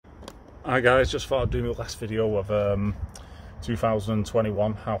Hi guys, just thought I'd do my last video of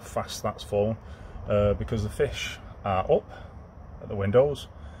 2021, how fast that's fallen, because the fish are up at the windows.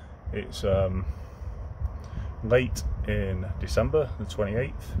 It's late in December, the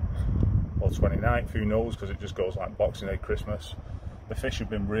 28th or 29th, who knows, because it just goes like Boxing Day, Christmas. The fish have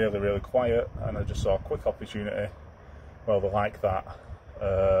been really quiet, and I just saw a quick opportunity, well, they're like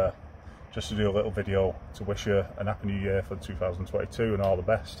that, just to do a little video to wish you an happy new year for 2022 and all the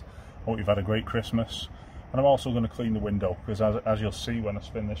best. Hope you've had a great Christmas. And I'm also going to clean the window, because as you'll see when I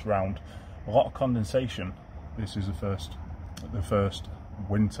spin this round, a lot of condensation. This is the first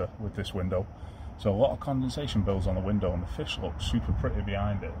winter with this window, so a lot of condensation builds on the window, and the fish look super pretty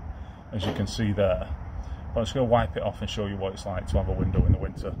behind it, as you can see there. But I'm just going to wipe it off and show you what it's like to have a window in the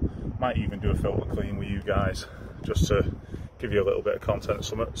winter. Might even do a filter clean with you guys, just to give you a little bit of content.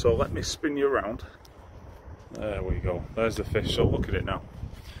 So let me spin you around. There we go, there's the fish. So look at it now.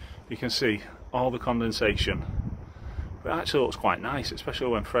 You can see all the condensation. It actually looks quite nice, especially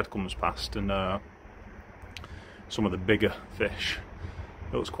when Fred comes past and some of the bigger fish.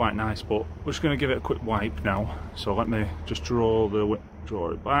 It looks quite nice, but we're just going to give it a quick wipe now. So let me just draw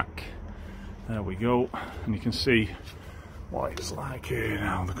it back. There we go, and you can see what it's like here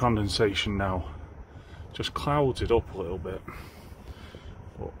now. The condensation now just clouds it up a little bit,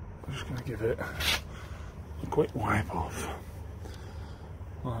 but I'm just going to give it a quick wipe off.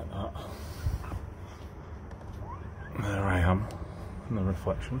 Like that. There I am in the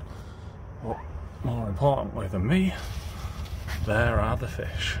reflection. But more importantly than me, there are the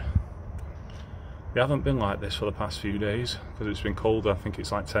fish. We haven't been like this for the past few days because it's been colder. I think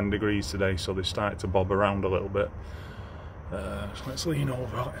it's like 10 degrees today, so they started to bob around a little bit. So let's lean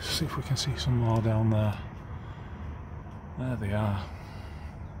over, let's see if we can see some more down there. There they are.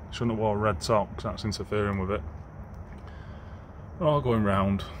 Shouldn't have wore a red top because that's interfering with it. We're all going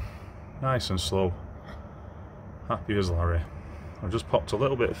round, nice and slow, happy as Larry. I've just popped a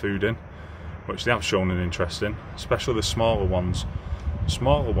little bit of food in, which they have shown an interest in, especially the smaller ones. The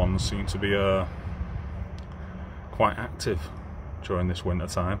smaller ones seem to be quite active during this winter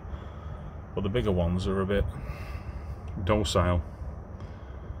time, but the bigger ones are a bit docile.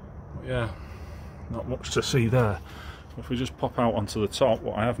 But yeah, not much to see there. If we just pop out onto the top,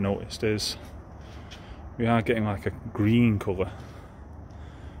 what I have noticed is we are getting like a green colour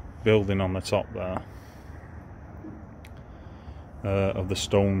building on the top there of the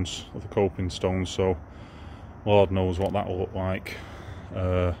stones, of the coping stones, so Lord knows what that will look like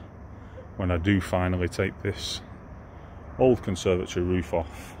when I do finally take this old conservatory roof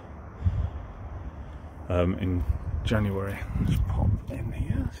off in January. Let's pop in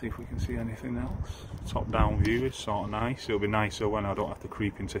here, see if we can see anything else. Top down view is sort of nice. It'll be nicer when I don't have to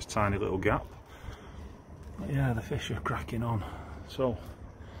creep into this tiny little gap. But yeah, the fish are cracking on. So,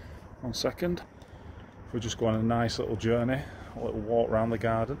 1 second. We'll just go on a nice little journey, a little walk around the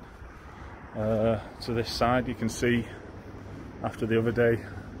garden. To this side, you can see, after the other day,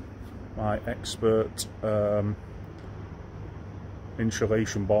 my expert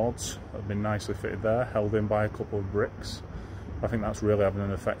insulation boards have been nicely fitted there, held in by a couple of bricks. I think that's really having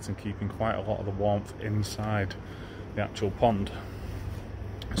an effect in keeping quite a lot of the warmth inside the actual pond.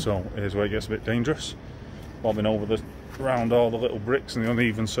 So here's where it gets a bit dangerous. Bobbing over around all the little bricks and the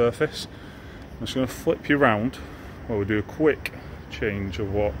uneven surface. I'm just going to flip you around where we do a quick change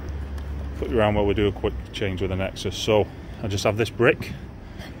of what. Flip you around where we do a quick change with the Nexus. So I just have this brick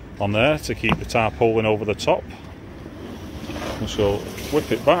on there to keep the tarpaulin over the top. So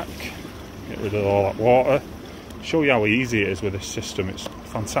whip it back, get rid of all that water. Show you how easy it is with this system. It's a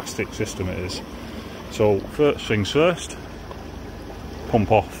fantastic system it is. So first things first,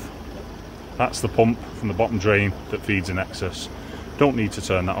 pump off. That's the pump from the bottom drain that feeds the Nexus. Don't need to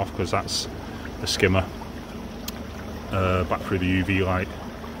turn that off because that's the skimmer back through the UV light.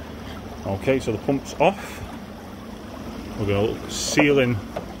 Okay, so the pump's off. We're going to seal in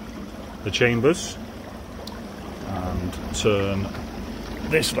the chambers and turn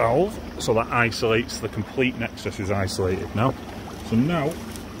this valve so that isolates, the complete Nexus is isolated now. So now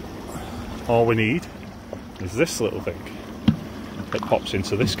all we need is this little thing. It pops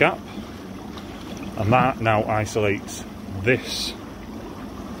into this gap, and that now isolates this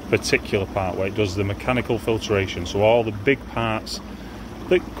particular part where it does the mechanical filtration. So all the big parts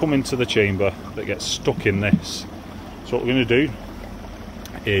that come into the chamber that get stuck in this. So what we're going to do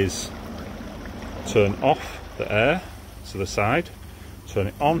is turn off the air to the side, turn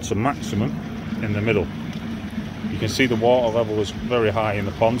it on to maximum in the middle. You can see the water level is very high in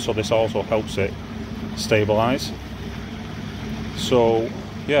the pond, so this also helps it stabilise. So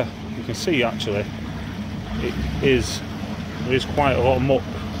yeah, you can see actually there is quite a lot of muck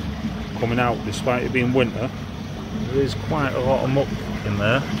coming out despite it being winter. There is quite a lot of muck in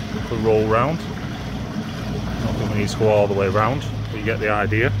there to roll round. Not that we need to go all the way round, but you get the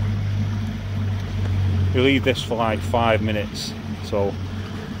idea. We leave this for like 5 minutes, so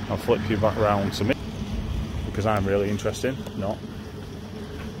I'll flip you back round to me because I'm really interested. Not.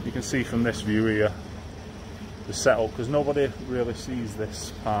 You can see from this view here the setup, because nobody really sees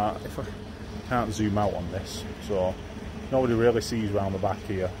this part. If I can't zoom out on this, so nobody really sees round the back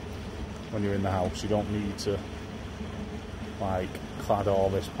here when you're in the house. You don't need to like clad all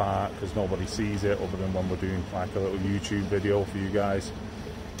this part because nobody sees it other than when we're doing like a little YouTube video for you guys.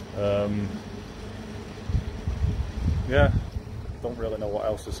 Yeah, don't really know what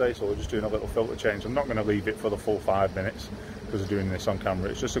else to say, so we're just doing a little filter change. I'm not going to leave it for the full 5 minutes because we're doing this on camera.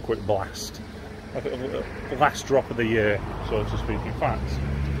 It's just a quick blast, like the last drop of the year, so to speak. In fact,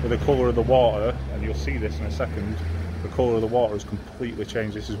 with the colour of the water, and you'll see this in a second, the colour of the water has completely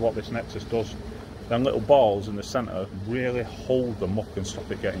changed. This is what this Nexus does. Them little balls in the centre really hold the muck and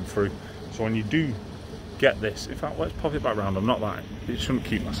stop it getting through. So when you do get this, in fact, let's pop it back round. I'm not that, it shouldn't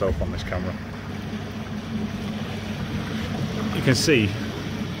keep myself on this camera. You can see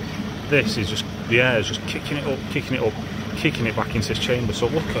this is just, the air is just kicking it up, kicking it back into this chamber. So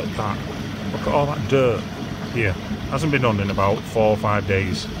look at that, look at all that dirt here. Hasn't been done in about 4 or 5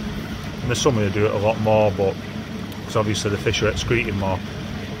 days. In the summer they do it a lot more, but because obviously the fish are excreting more.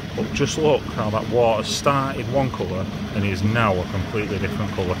 But just look how that water started one colour and is now a completely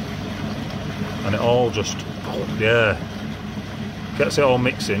different colour. And it all just, yeah, gets it all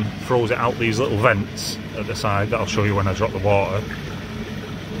mixing, throws it out these little vents at the side that I'll show you when I drop the water.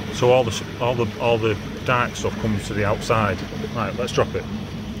 So all the dark stuff comes to the outside. Right, let's drop it.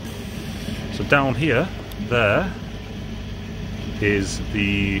 So down here, there is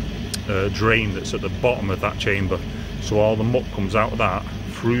the drain that's at the bottom of that chamber. So all the muck comes out of that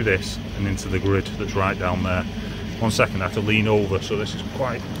through this and into the grid that's right down there. 1 second, I have to lean over, so this is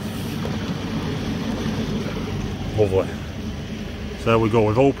quite lovely. So there we go,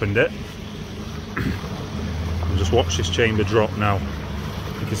 we've opened it. We'll just watch this chamber drop now.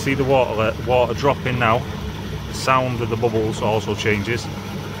 You can see the water dropping now. The sound of the bubbles also changes.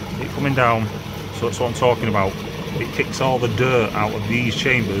 It coming down, so that's what I'm talking about. It kicks all the dirt out of these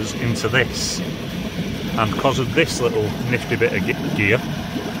chambers into this. And because of this little nifty bit of gear,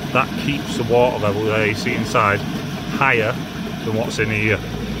 that keeps the water level there you see inside higher than what's in here,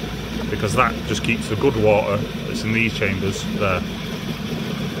 because that just keeps the good water that's in these chambers there.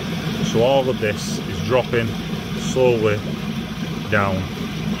 So all of this is dropping slowly down.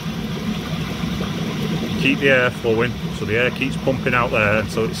 Keep the air flowing, so the air keeps pumping out there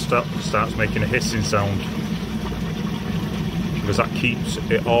until it starts making a hissing sound, because that keeps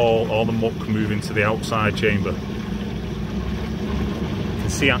it all the muck moving to the outside chamber. You can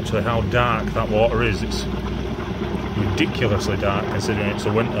see actually how dark that water is. It's ridiculously dark considering it's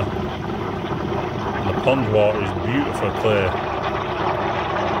a winter. And the pond water is beautifully clear.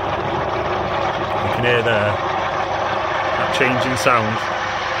 You can hear there that changing sound.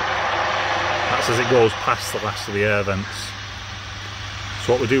 That's as it goes past the last of the air vents.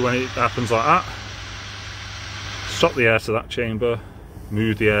 So what we do when it happens like that, stop the air to that chamber,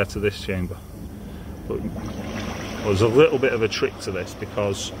 move the air to this chamber. But there's a little bit of a trick to this,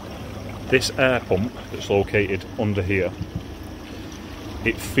 because this air pump that's located under here,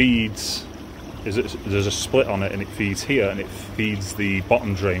 it feeds, there's a split on it, and it feeds here and it feeds the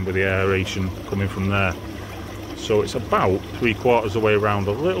bottom drain with the aeration coming from there. So it's about 3/4 of the way around,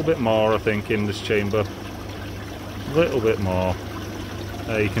 a little bit more I think in this chamber, a little bit more.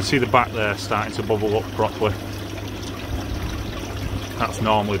 You can see the back there starting to bubble up properly. That's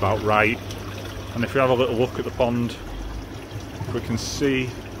normally about right. And if you have a little look at the pond, we can see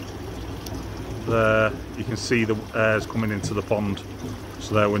there, you can see the air's coming into the pond.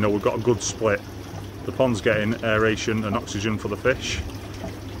 So there we know we've got a good split. The pond's getting aeration and oxygen for the fish,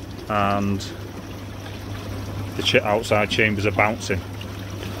 and the outside chambers are bouncing.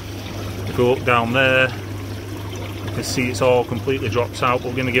 If we look down there, you can see it's all completely dropped out.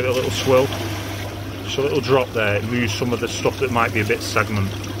 We're going to give it a little swill. Just a little drop there, it moves some of the stuff that might be a bit stagnant.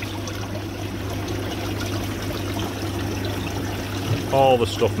 All the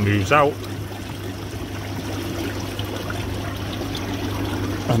stuff moves out.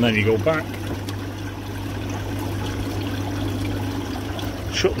 And then you go back,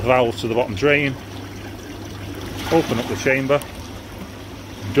 shut the valve to the bottom drain, open up the chamber.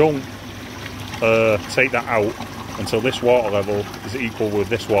 Don't take that out until this water level is equal with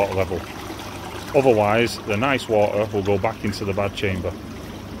this water level. Otherwise, the nice water will go back into the bad chamber.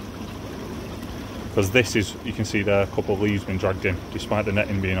 Because this is, you can see there, a couple of leaves been dragged in, despite the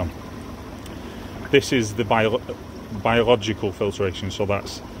netting being on. This is the biological filtration, so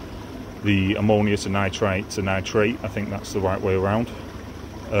that's the ammonia to nitrite to nitrate. I think that's the right way around.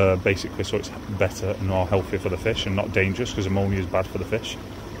 Basically, so it's better and more healthy for the fish and not dangerous, because ammonia is bad for the fish.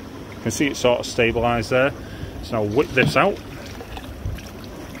 You can see it sort of stabilised there. So now whip this out.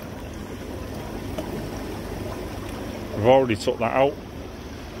 We've already took that out,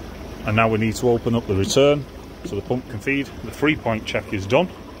 and now we need to open up the return so the pump can feed. The 3-point check is done,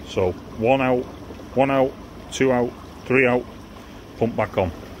 so 1 out, 2 out, 3 out, pump back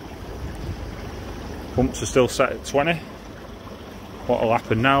on. Pumps are still set at 20. What will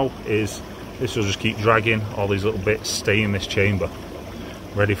happen now is this will just keep dragging, all these little bits stay in this chamber,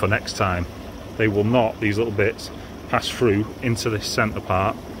 ready for next time. They will not, these little bits, pass through into this centre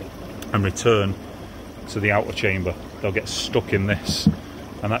part and return to the outer chamber. They'll get stuck in this,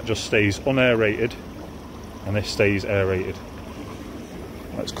 and that just stays unaerated, and this stays aerated.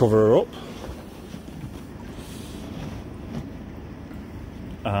 Let's cover her up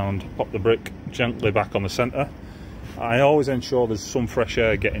and pop the brick gently back on the centre. I always ensure there's some fresh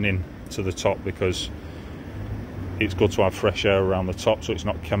air getting in to the top, because it's good to have fresh air around the top, so it's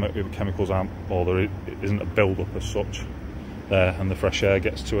not chemicals out, or there isn't a build-up as such there, and the fresh air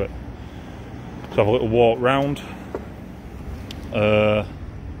gets to it. So have a little walk round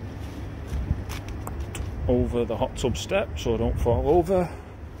over the hot tub step so I don't fall over.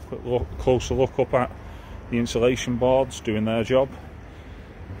 Quick closer look up at the insulation boards doing their job,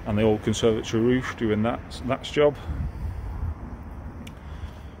 and the old conservatory roof doing that's job.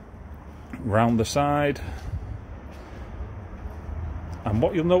 Round the side, and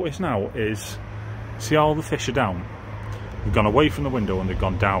what you'll notice now is, see, all the fish are down. They've gone away from the window and they've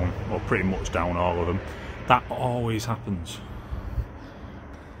gone down, or pretty much down, all of them. That always happens.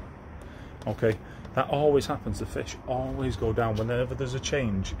 Okay, that always happens. The fish always go down whenever there's a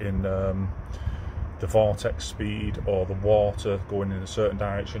change in the vortex speed or the water going in a certain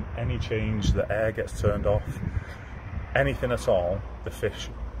direction. Any change, the air gets turned off, anything at all, the fish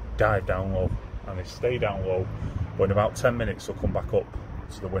dive down low, and they stay down low, but in about 10 minutes they'll come back up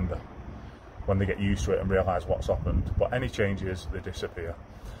to the window when they get used to it and realise what's happened. But any changes, they disappear.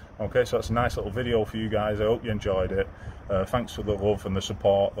 Okay, so that's a nice little video for you guys. I hope you enjoyed it. Thanks for the love and the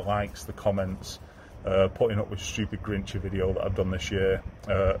support, the likes, the comments, putting up with stupid Grinchy video that I've done this year,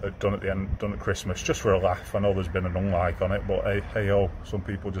 done at Christmas, just for a laugh. I know there's been an unlike on it, but hey, some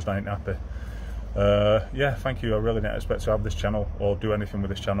people just ain't happy. Yeah, thank you. I really didn't expect to have this channel or do anything with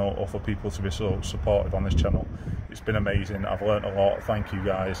this channel, or for people to be so supportive on this channel. It's been amazing. I've learnt a lot. Thank you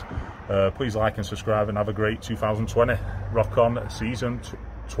guys. Please like and subscribe, and have a great 2020. Rock on season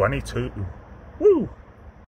 22. Woo!